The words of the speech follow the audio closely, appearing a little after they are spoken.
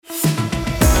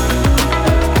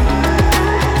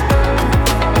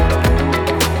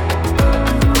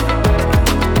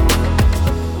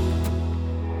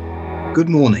Good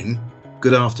morning,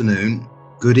 good afternoon,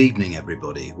 good evening,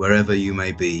 everybody, wherever you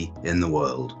may be in the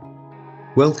world.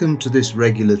 Welcome to this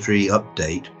regulatory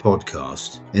update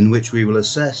podcast, in which we will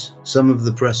assess some of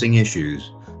the pressing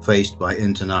issues faced by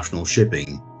international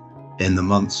shipping in the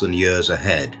months and years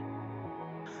ahead.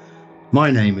 My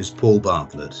name is Paul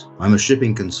Bartlett. I'm a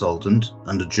shipping consultant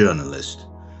and a journalist,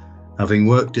 having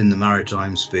worked in the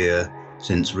maritime sphere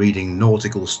since reading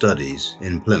nautical studies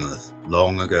in Plymouth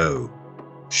long ago.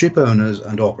 Ship owners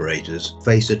and operators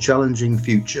face a challenging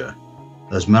future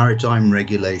as maritime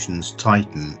regulations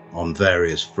tighten on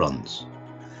various fronts.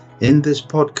 In this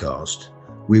podcast,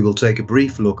 we will take a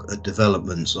brief look at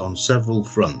developments on several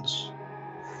fronts: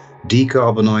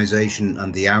 decarbonisation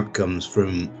and the outcomes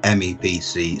from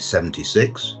MEPC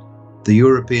 76, the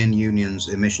European Union's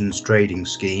emissions trading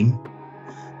scheme,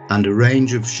 and a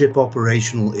range of ship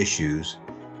operational issues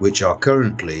which are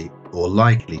currently or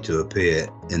likely to appear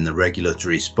in the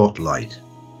regulatory spotlight.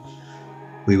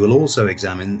 We will also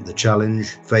examine the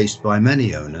challenge faced by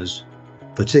many owners,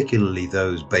 particularly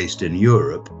those based in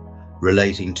Europe,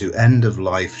 relating to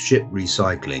end-of-life ship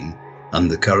recycling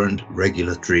and the current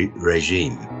regulatory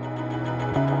regime.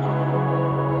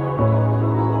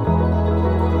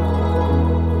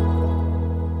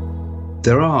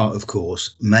 There are, of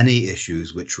course, many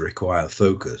issues which require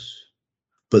focus,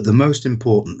 but the most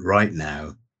important right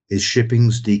now is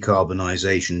shipping's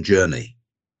decarbonisation journey,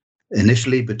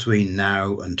 initially between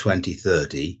now and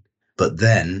 2030, but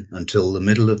then until the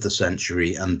middle of the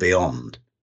century and beyond.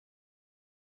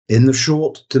 In the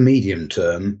short to medium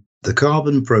term, the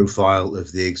carbon profile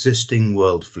of the existing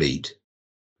world fleet,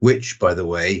 which, by the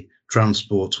way,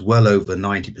 transports well over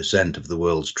 90% of the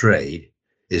world's trade,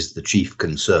 is the chief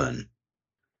concern.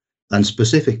 And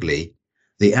specifically,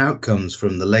 the outcomes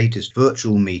from the latest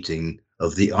virtual meeting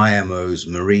of the IMO's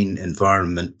Marine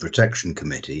Environment Protection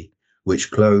Committee, which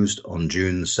closed on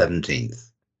June 17th.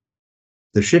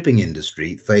 The shipping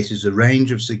industry faces a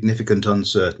range of significant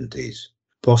uncertainties,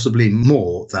 possibly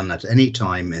more than at any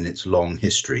time in its long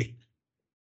history.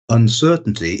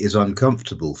 Uncertainty is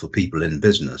uncomfortable for people in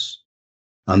business,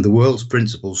 and the world's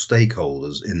principal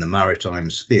stakeholders in the maritime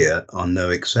sphere are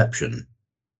no exception.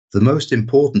 The most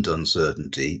important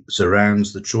uncertainty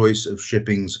surrounds the choice of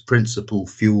shipping's principal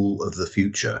fuel of the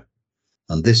future,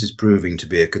 and this is proving to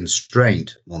be a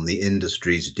constraint on the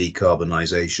industry's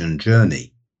decarbonisation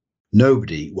journey.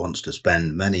 Nobody wants to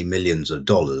spend many millions of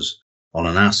dollars on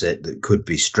an asset that could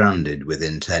be stranded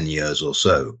within 10 years or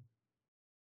so.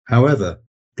 However,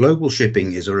 global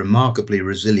shipping is a remarkably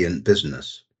resilient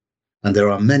business, and there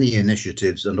are many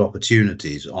initiatives and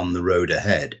opportunities on the road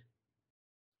ahead.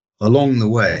 Along the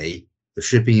way, the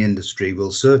shipping industry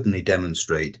will certainly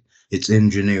demonstrate its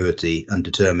ingenuity and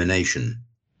determination.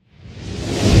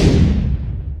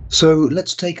 So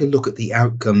let's take a look at the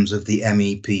outcomes of the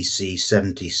MEPC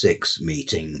 76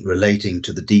 meeting relating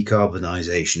to the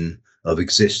decarbonisation of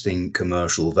existing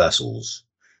commercial vessels,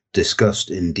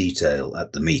 discussed in detail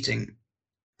at the meeting.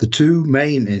 The two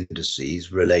main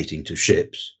indices relating to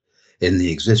ships in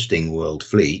the existing world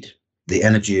fleet, the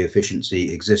Energy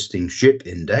Efficiency Existing Ship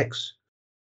Index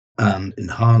and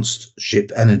Enhanced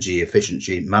Ship Energy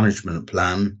Efficiency Management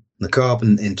Plan, the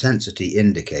Carbon Intensity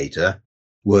Indicator,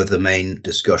 were the main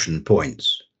discussion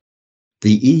points.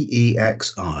 The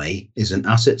EEXI is an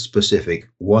asset-specific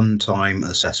one-time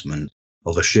assessment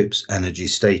of a ship's energy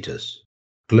status,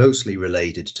 closely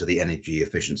related to the Energy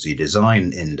Efficiency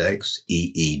Design Index,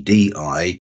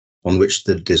 EEDI, on which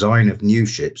the design of new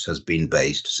ships has been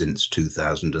based since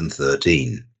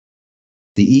 2013.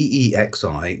 The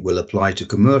EEXI will apply to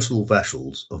commercial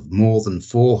vessels of more than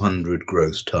 400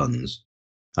 gross tons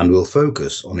and will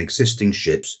focus on existing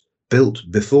ships built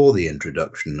before the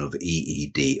introduction of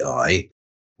EEDI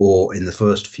or in the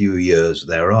first few years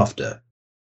thereafter.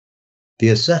 The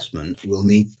assessment will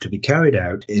need to be carried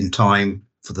out in time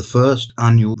for the first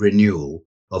annual renewal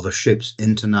of a ship's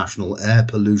International Air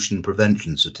Pollution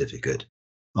Prevention Certificate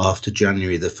after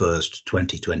January the 1st,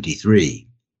 2023.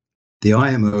 The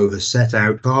IMO has set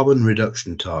out carbon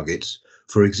reduction targets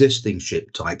for existing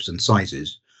ship types and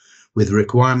sizes, with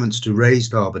requirements to raise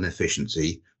carbon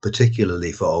efficiency,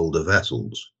 particularly for older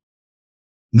vessels.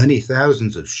 Many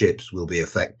thousands of ships will be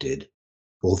affected,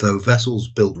 although vessels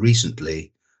built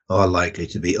recently are likely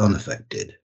to be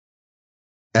unaffected.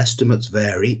 Estimates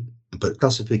vary, but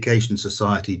Classification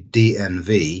Society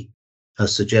DNV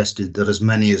has suggested that as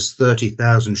many as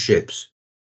 30,000 ships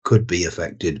could be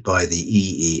affected by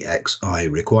the EEXI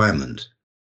requirement.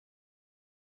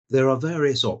 There are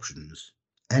various options.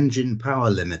 Engine power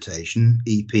limitation,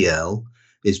 EPL,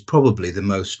 is probably the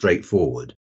most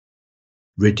straightforward.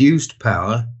 Reduced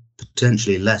power,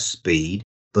 potentially less speed,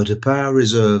 but a power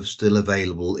reserve still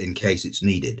available in case it's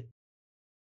needed.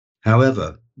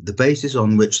 However, the basis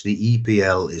on which the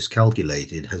EPL is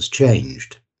calculated has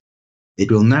changed.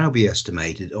 It will now be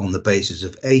estimated on the basis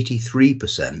of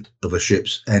 83% of a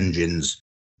ship's engine's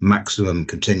maximum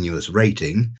continuous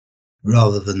rating,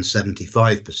 rather than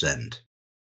 75%.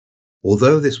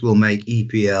 Although this will make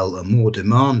EPL a more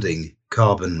demanding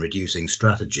carbon-reducing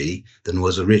strategy than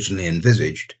was originally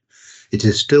envisaged, it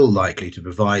is still likely to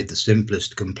provide the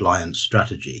simplest compliance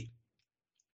strategy.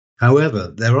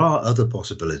 However, there are other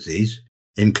possibilities,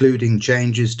 including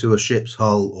changes to a ship's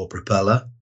hull or propeller,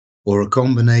 or a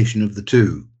combination of the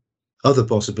two. Other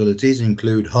possibilities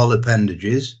include hull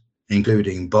appendages,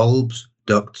 including bulbs,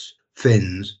 ducts,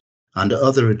 fins, and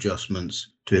other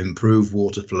adjustments to improve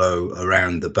water flow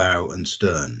around the bow and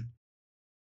stern.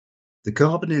 The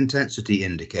carbon intensity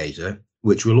indicator,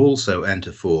 which will also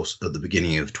enter force at the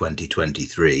beginning of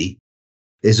 2023,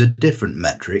 is a different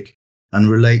metric and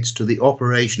relates to the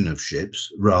operation of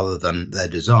ships rather than their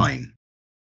design.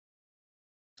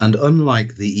 And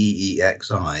unlike the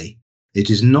EEXI, it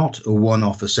is not a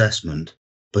one-off assessment,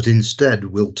 but instead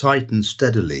will tighten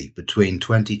steadily between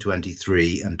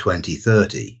 2023 and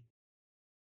 2030.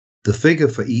 The figure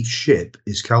for each ship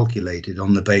is calculated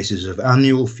on the basis of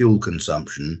annual fuel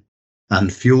consumption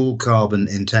and fuel carbon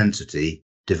intensity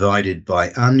divided by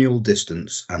annual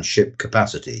distance and ship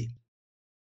capacity.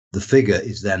 The figure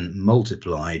is then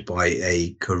multiplied by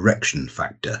a correction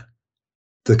factor.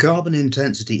 The carbon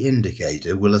intensity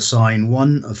indicator will assign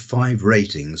one of 5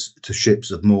 ratings to ships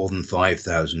of more than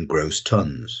 5,000 gross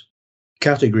tons.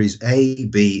 Categories A,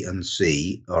 B and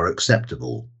C are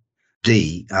acceptable.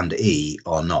 D and E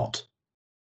are not.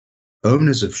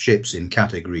 Owners of ships in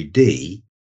Category D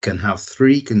can have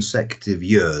 3 consecutive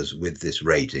years with this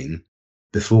rating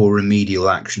before remedial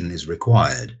action is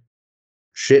required.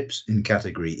 Ships in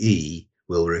Category E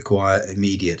will require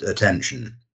immediate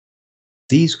attention.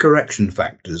 These correction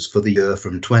factors for the year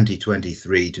from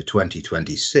 2023 to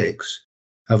 2026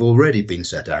 have already been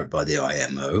set out by the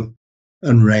IMO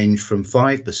and range from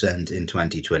 5% in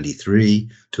 2023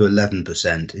 to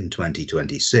 11% in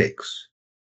 2026.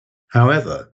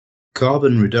 However,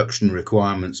 carbon reduction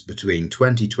requirements between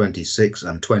 2026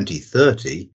 and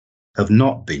 2030 have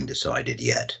not been decided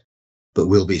yet, but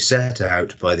will be set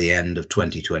out by the end of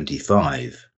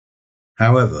 2025.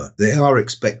 However, they are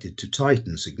expected to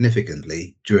tighten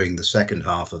significantly during the second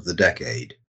half of the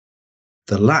decade.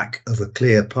 The lack of a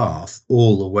clear path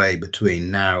all the way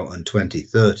between now and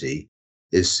 2030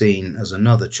 is seen as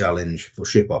another challenge for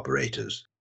ship operators.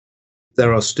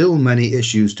 There are still many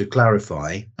issues to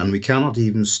clarify, and we cannot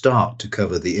even start to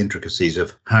cover the intricacies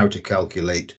of how to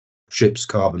calculate ships'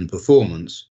 carbon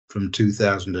performance from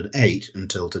 2008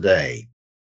 until today.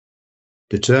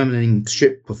 Determining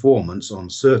ship performance on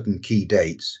certain key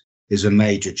dates is a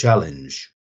major challenge.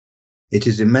 It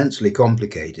is immensely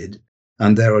complicated,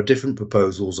 and there are different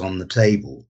proposals on the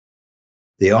table.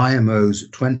 The IMO's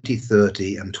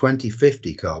 2030 and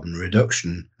 2050 carbon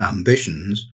reduction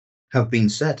ambitions have been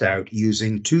set out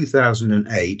using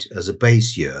 2008 as a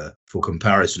base year for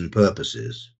comparison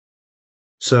purposes.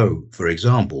 So, for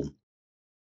example,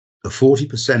 a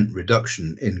 40%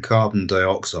 reduction in carbon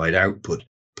dioxide output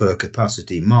per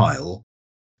capacity mile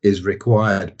is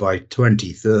required by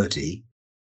 2030,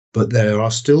 but there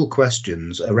are still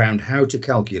questions around how to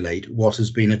calculate what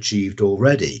has been achieved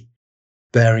already,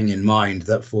 bearing in mind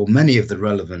that for many of the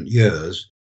relevant years,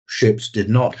 ships did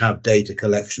not have data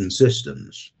collection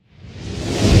systems.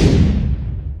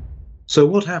 So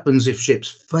what happens if ships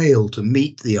fail to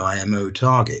meet the IMO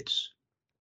targets?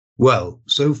 Well,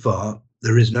 so far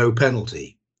there is no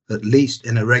penalty, at least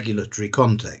in a regulatory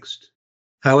context.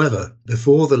 However,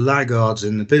 before the laggards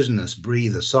in the business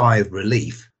breathe a sigh of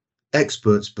relief,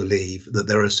 experts believe that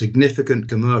there are significant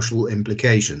commercial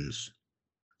implications.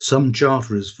 Some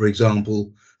charterers, for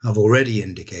example, have already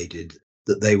indicated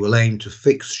that they will aim to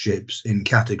fix ships in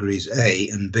categories A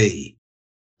and B,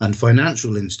 and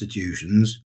financial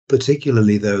institutions,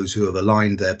 particularly those who have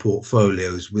aligned their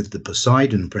portfolios with the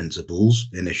Poseidon Principles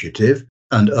initiative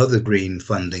and other green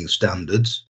funding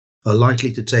standards, are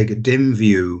likely to take a dim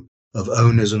view of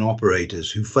owners and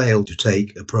operators who fail to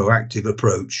take a proactive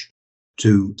approach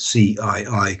to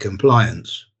CII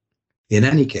compliance. In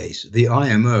any case, the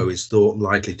IMO is thought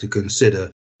likely to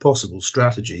consider possible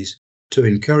strategies to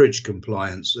encourage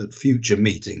compliance at future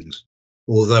meetings,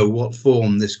 although what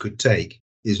form this could take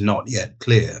is not yet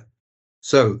clear.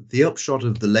 So, the upshot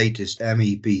of the latest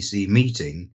MEPC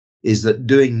meeting is that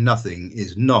doing nothing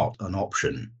is not an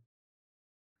option.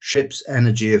 Ships'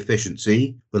 energy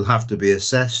efficiency will have to be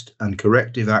assessed and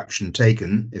corrective action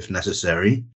taken if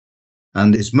necessary.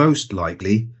 and is most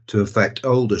likely to affect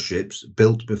older ships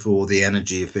built before the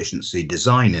Energy Efficiency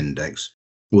Design Index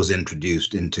was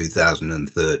introduced in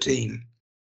 2013.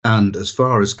 And as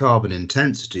far as carbon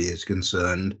intensity is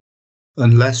concerned,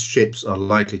 unless ships are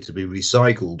likely to be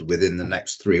recycled within the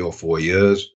next 3 or 4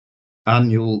 years,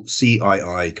 annual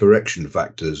CII correction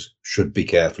factors should be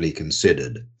carefully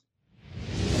considered.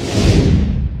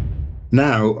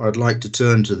 Now I'd like to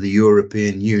turn to the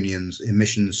European Union's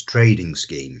emissions trading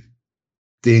scheme.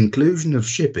 The inclusion of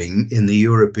shipping in the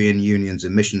European Union's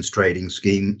emissions trading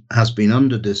scheme has been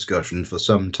under discussion for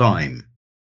some time,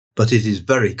 but it is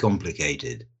very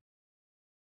complicated.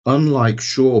 Unlike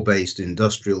shore-based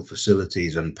industrial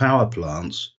facilities and power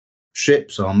plants,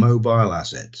 ships are mobile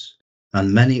assets,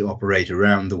 and many operate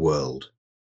around the world.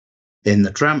 In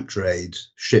the tramp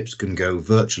trades, ships can go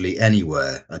virtually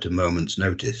anywhere at a moment's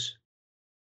notice.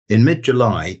 In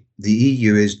mid-July, the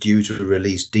EU is due to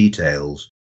release details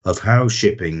of how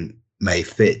shipping may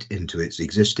fit into its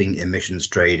existing emissions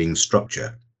trading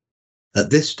structure. At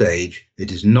this stage,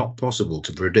 it is not possible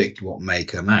to predict what may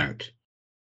come out.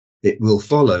 It will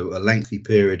follow a lengthy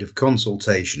period of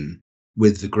consultation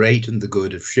with the great and the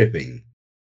good of shipping,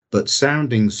 but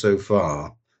soundings so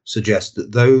far suggest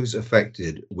that those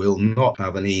affected will not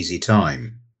have an easy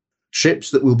time.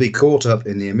 Ships that will be caught up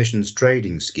in the emissions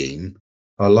trading scheme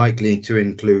are likely to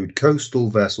include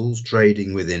coastal vessels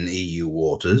trading within EU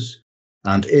waters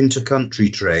and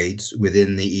inter-country trades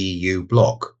within the EU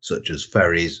bloc, such as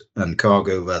ferries and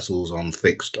cargo vessels on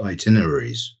fixed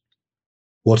itineraries.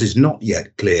 What is not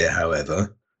yet clear,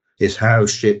 however, is how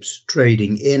ships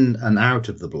trading in and out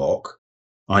of the bloc,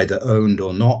 either owned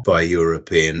or not by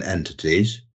European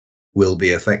entities, will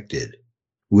be affected.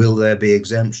 Will there be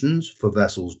exemptions for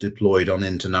vessels deployed on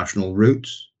international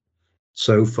routes?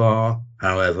 So far,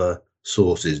 however,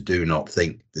 sources do not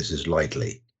think this is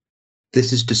likely.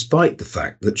 This is despite the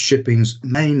fact that shipping's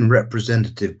main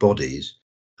representative bodies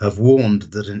have warned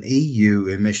that an EU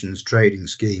emissions trading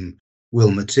scheme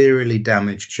will materially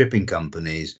damage shipping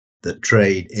companies that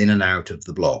trade in and out of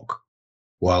the bloc,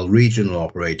 while regional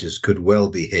operators could well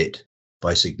be hit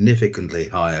by significantly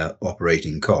higher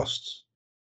operating costs.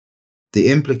 The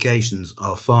implications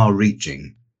are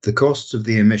far-reaching. The costs of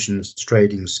the emissions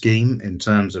trading scheme in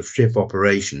terms of ship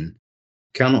operation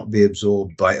cannot be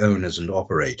absorbed by owners and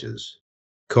operators.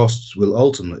 Costs will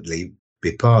ultimately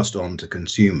be passed on to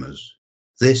consumers.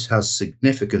 This has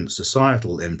significant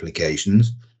societal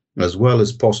implications, as well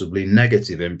as possibly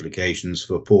negative implications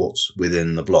for ports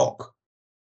within the bloc.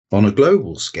 On a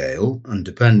global scale, and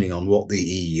depending on what the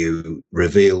EU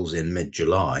reveals in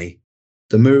mid-July,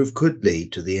 the move could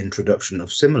lead to the introduction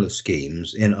of similar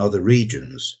schemes in other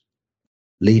regions,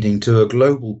 leading to a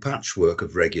global patchwork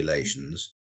of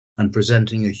regulations and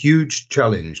presenting a huge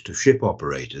challenge to ship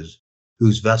operators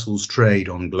whose vessels trade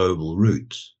on global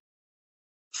routes.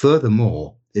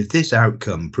 Furthermore, if this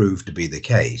outcome proved to be the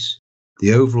case,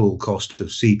 the overall cost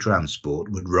of sea transport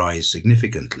would rise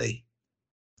significantly.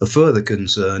 A further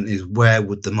concern is, where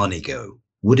would the money go?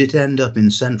 Would it end up in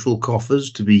central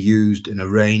coffers to be used in a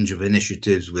range of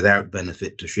initiatives without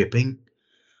benefit to shipping?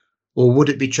 Or would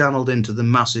it be channeled into the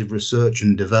massive research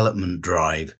and development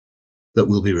drive that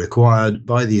will be required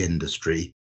by the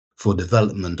industry for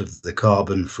development of the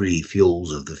carbon-free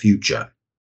fuels of the future?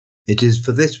 It is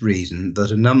for this reason that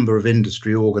a number of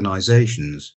industry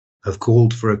organisations have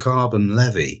called for a carbon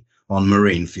levy on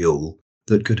marine fuel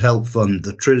that could help fund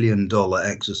the trillion-dollar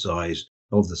exercise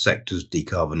of the sector's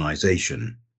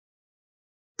decarbonisation.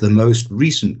 The most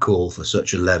recent call for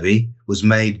such a levy was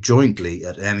made jointly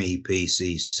at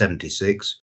MEPC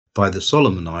 76 by the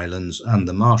Solomon Islands and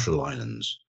the Marshall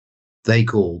Islands. They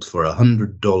called for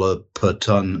 $100 per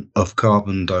tonne of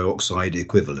carbon dioxide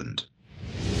equivalent.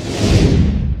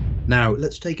 Now,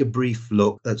 let's take a brief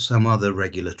look at some other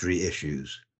regulatory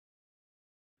issues.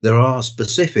 There are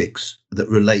specifics that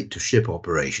relate to ship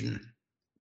operation.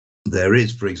 There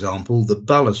is, for example, the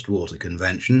Ballast Water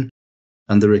Convention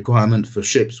and the requirement for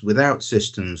ships without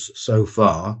systems so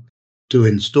far to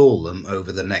install them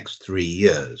over the next 3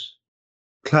 years.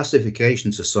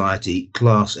 Classification Society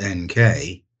Class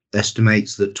NK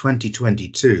estimates that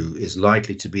 2022 is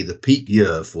likely to be the peak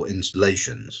year for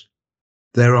installations.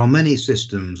 There are many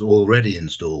systems already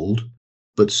installed,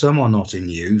 but some are not in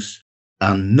use,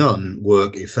 and none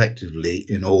work effectively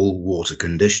in all water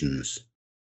conditions.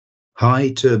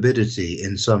 High turbidity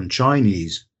in some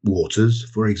Chinese waters,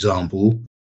 for example,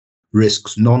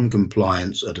 risks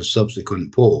non-compliance at a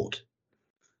subsequent port.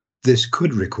 This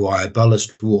could require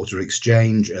ballast water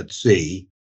exchange at sea,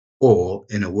 or,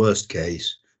 in a worst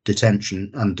case, detention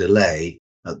and delay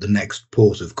at the next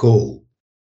port of call.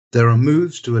 There are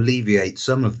moves to alleviate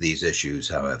some of these issues,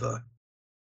 however.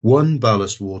 One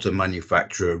ballast water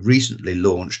manufacturer recently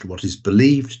launched what is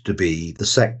believed to be the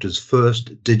sector's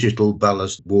first digital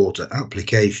ballast water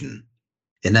application,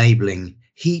 enabling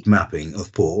heat mapping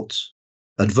of ports,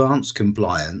 advanced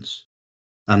compliance,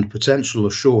 and potential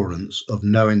assurance of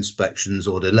no inspections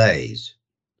or delays.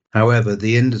 However,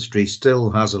 the industry still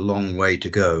has a long way to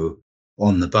go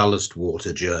on the ballast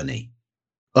water journey.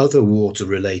 Other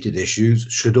water-related issues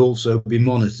should also be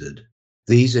monitored.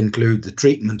 These include the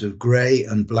treatment of grey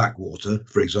and black water,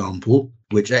 for example,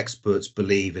 which experts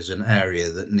believe is an area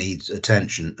that needs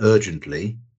attention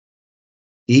urgently.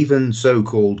 Even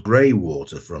so-called grey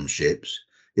water from ships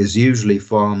is usually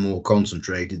far more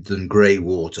concentrated than grey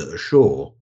water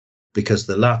ashore, because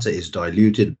the latter is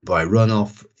diluted by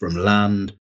runoff from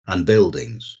land and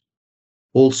buildings.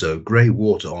 Also, grey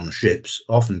water on ships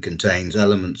often contains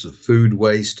elements of food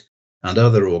waste and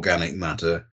other organic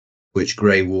matter, which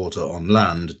grey water on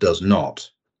land does not.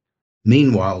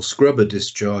 Meanwhile, scrubber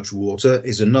discharge water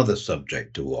is another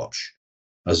subject to watch,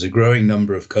 as a growing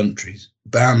number of countries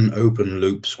ban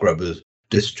open-loop scrubber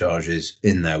discharges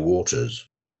in their waters.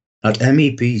 At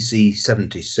MEPC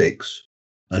 76,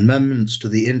 amendments to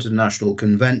the International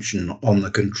Convention on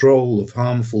the Control of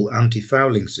Harmful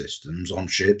Anti-Fouling Systems on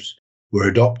ships were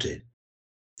adopted.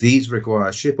 These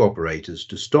require ship operators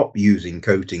to stop using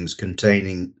coatings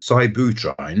containing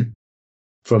sibutramine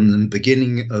from the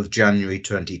beginning of January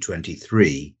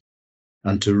 2023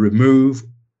 and to remove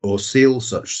or seal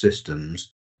such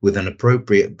systems with an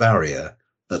appropriate barrier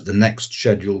at the next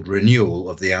scheduled renewal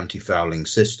of the anti-fouling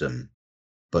system,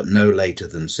 but no later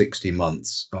than 60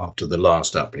 months after the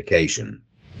last application.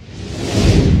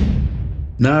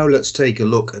 Now let's take a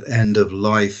look at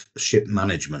end-of-life ship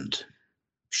management.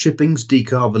 Shipping's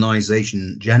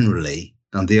decarbonisation generally,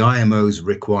 and the IMO's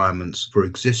requirements for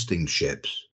existing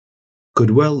ships,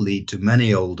 could well lead to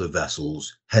many older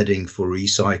vessels heading for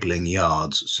recycling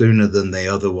yards sooner than they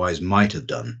otherwise might have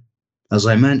done. As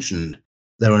I mentioned,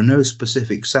 there are no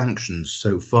specific sanctions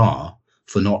so far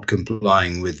for not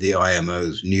complying with the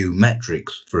IMO's new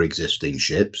metrics for existing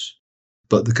ships,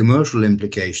 but the commercial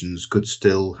implications could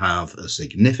still have a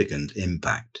significant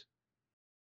impact.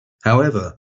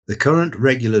 However, the current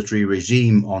regulatory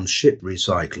regime on ship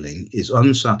recycling is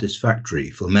unsatisfactory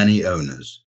for many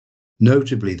owners,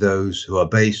 notably those who are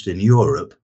based in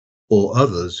Europe or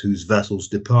others whose vessels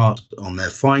depart on their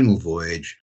final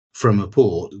voyage from a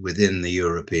port within the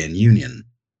European Union.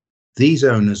 These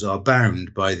owners are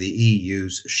bound by the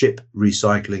EU's ship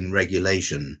recycling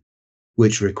regulation,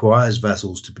 which requires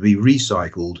vessels to be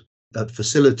recycled at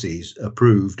facilities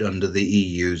approved under the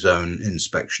EU's own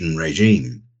inspection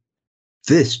regime.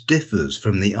 This differs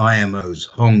from the IMO's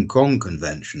Hong Kong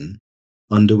Convention,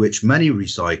 under which many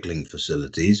recycling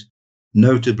facilities,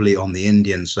 notably on the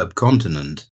Indian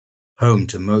subcontinent, home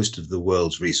to most of the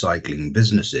world's recycling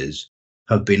businesses,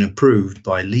 have been approved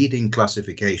by leading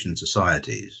classification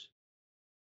societies.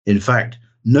 In fact,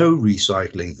 no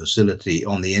recycling facility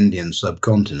on the Indian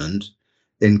subcontinent,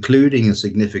 including a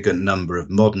significant number of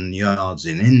modern yards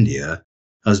in India,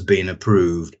 has been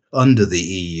approved under the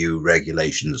EU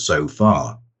regulations so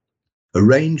far. A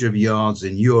range of yards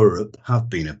in Europe have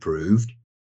been approved,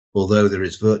 although there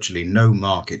is virtually no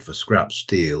market for scrap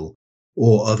steel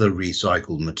or other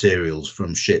recycled materials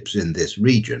from ships in this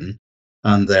region,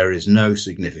 and there is no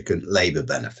significant labour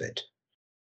benefit.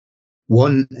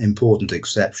 One important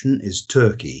exception is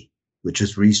Turkey, which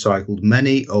has recycled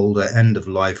many older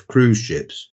end-of-life cruise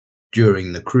ships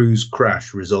during the cruise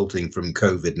crash resulting from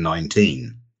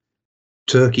COVID-19.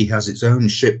 Turkey has its own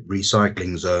ship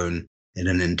recycling zone in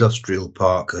an industrial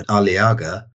park at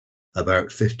Aliaga,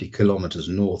 about 50 kilometres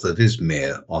north of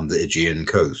Izmir on the Aegean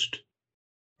coast.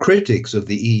 Critics of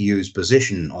the EU's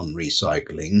position on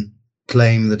recycling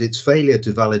claim that its failure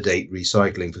to validate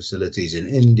recycling facilities in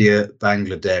India,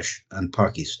 Bangladesh and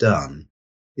Pakistan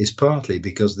is partly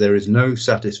because there is no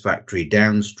satisfactory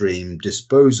downstream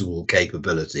disposable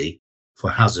capability for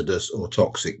hazardous or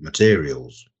toxic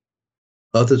materials.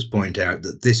 Others point out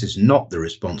that this is not the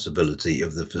responsibility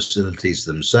of the facilities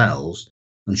themselves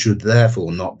and should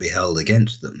therefore not be held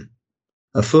against them.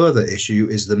 A further issue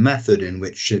is the method in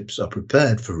which ships are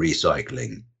prepared for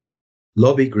recycling.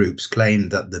 Lobby groups claim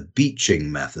that the beaching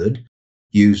method,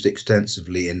 used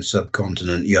extensively in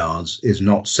subcontinent yards, is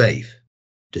not safe,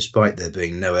 despite there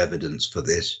being no evidence for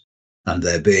this and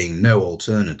there being no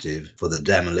alternative for the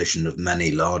demolition of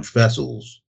many large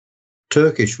vessels.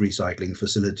 Turkish recycling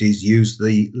facilities use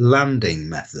the landing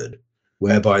method,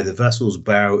 whereby the vessel's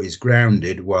bow is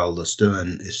grounded while the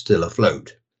stern is still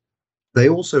afloat. They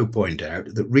also point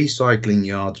out that recycling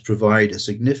yards provide a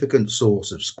significant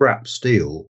source of scrap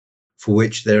steel for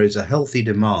which there is a healthy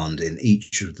demand in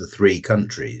each of the 3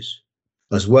 countries,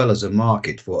 as well as a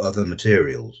market for other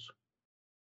materials.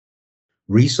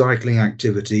 Recycling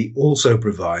activity also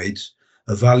provides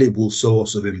a valuable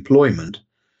source of employment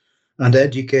and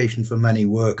education for many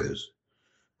workers,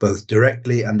 both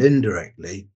directly and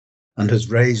indirectly, and has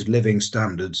raised living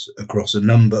standards across a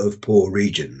number of poor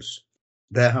regions.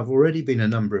 There have already been a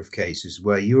number of cases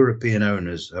where European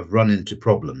owners have run into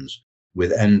problems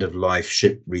with end-of-life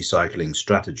ship recycling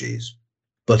strategies.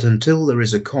 But until there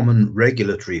is a common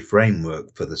regulatory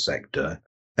framework for the sector,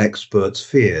 experts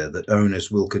fear that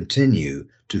owners will continue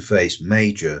to face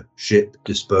major ship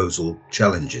disposal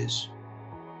challenges.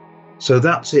 So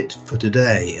that's it for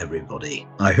today, everybody.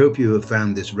 I hope you have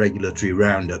found this regulatory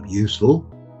roundup useful.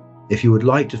 If you would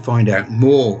like to find out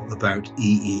more about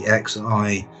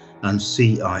EEXI and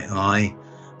CII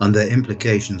and their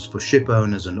implications for ship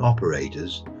owners and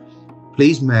operators,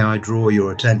 please may I draw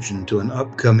your attention to an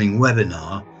upcoming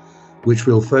webinar which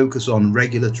will focus on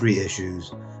regulatory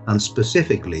issues and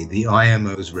specifically the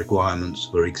IMO's requirements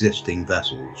for existing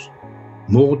vessels.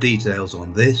 More details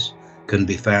on this can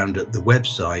be found at the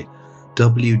website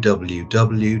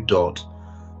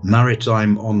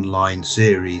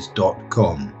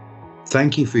www.maritimeonlineseries.com.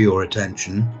 Thank you for your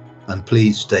attention and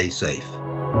please stay safe.